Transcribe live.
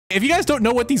If you guys don't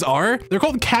know what these are, they're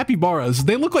called capybaras.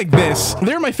 They look like this.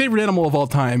 They're my favorite animal of all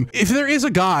time. If there is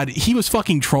a god, he was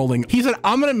fucking trolling. He said,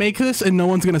 I'm gonna make this and no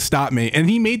one's gonna stop me. And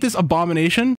he made this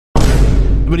abomination,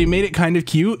 but he made it kind of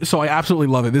cute. So I absolutely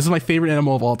love it. This is my favorite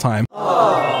animal of all time.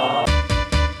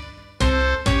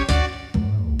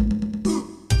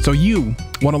 So you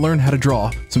want to learn how to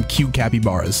draw some cute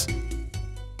capybaras.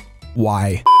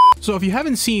 Why? So if you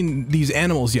haven't seen these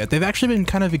animals yet, they've actually been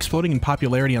kind of exploding in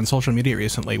popularity on social media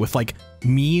recently with like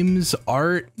memes,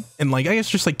 art, and like, I guess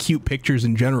just like cute pictures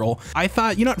in general. I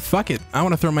thought, you know what, fuck it. I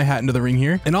want to throw my hat into the ring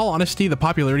here. In all honesty, the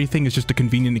popularity thing is just a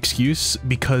convenient excuse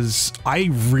because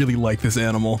I really like this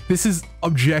animal. This is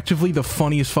objectively the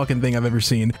funniest fucking thing I've ever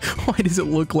seen. Why does it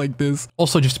look like this?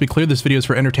 Also, just to be clear, this video is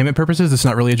for entertainment purposes. It's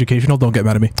not really educational. Don't get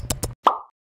mad at me.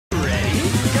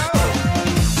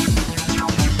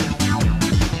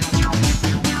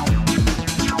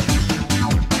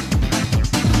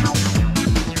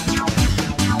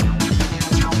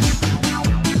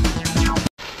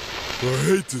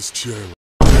 I hate this channel.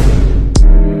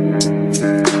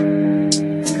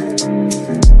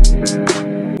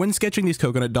 When sketching these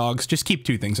coconut dogs, just keep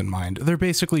two things in mind. They're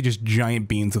basically just giant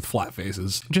beans with flat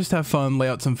faces. Just have fun, lay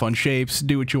out some fun shapes,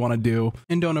 do what you want to do,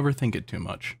 and don't overthink it too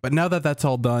much. But now that that's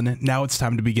all done, now it's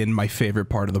time to begin my favorite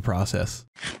part of the process.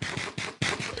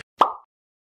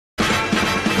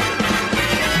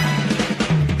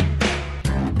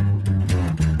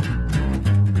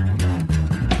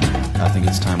 I think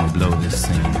it's time we blow this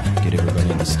scene. Get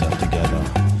everybody in the stuff together.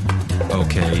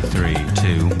 Okay, 3,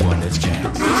 2, 1, let's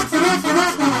jam.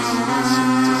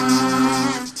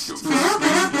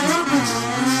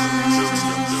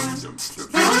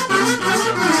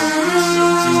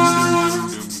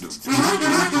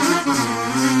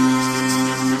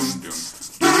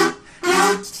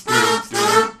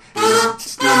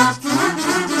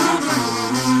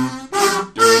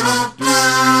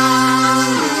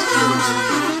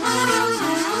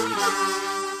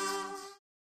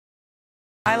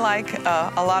 I like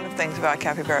a lot of things about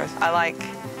capybaras. I like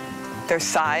their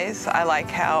size. I like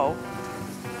how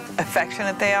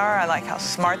affectionate they are. I like how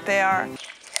smart they are.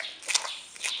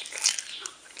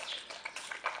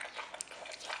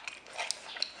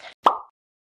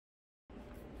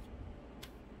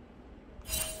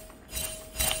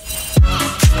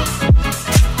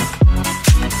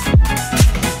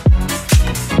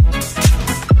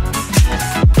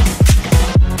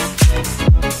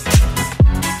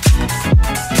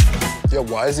 Yo,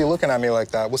 why is he looking at me like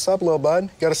that? What's up, little bud? You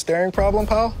got a staring problem,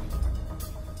 pal?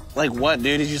 Like what,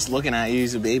 dude? He's just looking at you.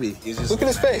 He's a baby. He's just Look at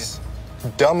his face.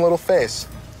 Dumb little face.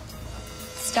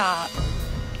 Stop.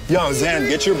 Yo, Zan,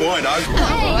 get your boy, dog.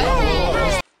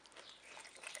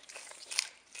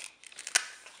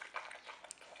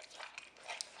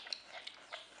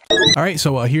 All right,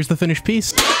 so here's the finished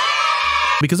piece.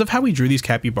 Because of how we drew these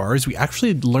capybaras, we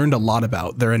actually learned a lot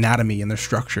about their anatomy and their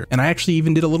structure. And I actually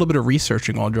even did a little bit of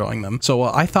researching while drawing them. So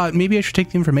I thought maybe I should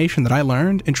take the information that I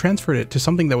learned and transferred it to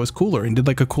something that was cooler and did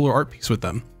like a cooler art piece with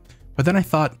them. But then I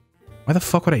thought, why the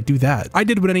fuck would I do that? I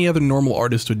did what any other normal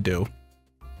artist would do.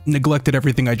 Neglected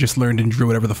everything I just learned and drew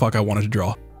whatever the fuck I wanted to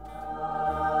draw.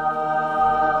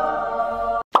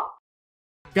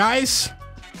 Guys,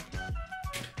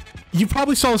 you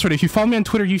probably saw this already. If you follow me on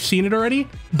Twitter, you've seen it already.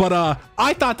 But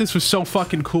I thought this was so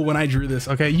fucking cool when I drew this,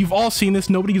 okay? You've all seen this.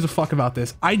 Nobody gives a fuck about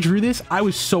this. I drew this. I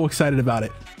was so excited about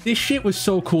it. This shit was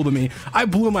so cool to me. I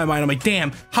blew my mind. I'm like,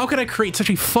 damn, how could I create such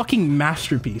a fucking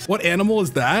masterpiece? What animal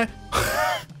is that?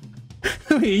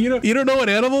 You don't know what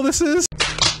animal this is?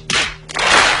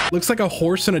 Looks like a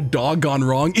horse and a dog gone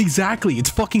wrong. Exactly. It's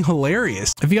fucking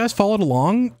hilarious. If you guys followed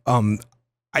along,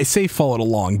 I say followed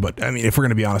along, but I mean, if we're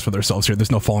gonna be honest with ourselves here,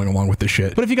 there's no following along with this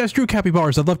shit. But if you guys drew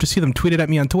capybaras, I'd love to see them tweeted at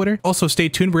me on Twitter. Also, stay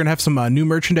tuned. We're gonna have some new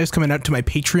merchandise coming out to my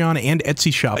Patreon and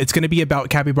Etsy shop. It's gonna be about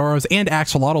capybaras and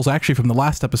axolotls actually from the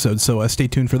last episode, so stay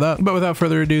tuned for that. But without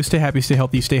further ado, stay happy, stay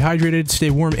healthy, stay hydrated, stay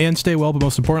warm, and stay well, but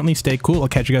most importantly, stay cool. I'll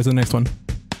catch you guys in the next one.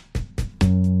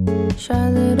 Shy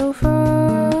little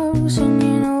frog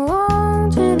singing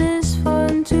along to this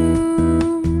fun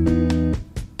tune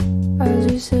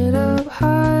as we sit up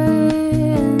high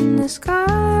in the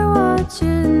sky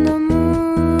watching the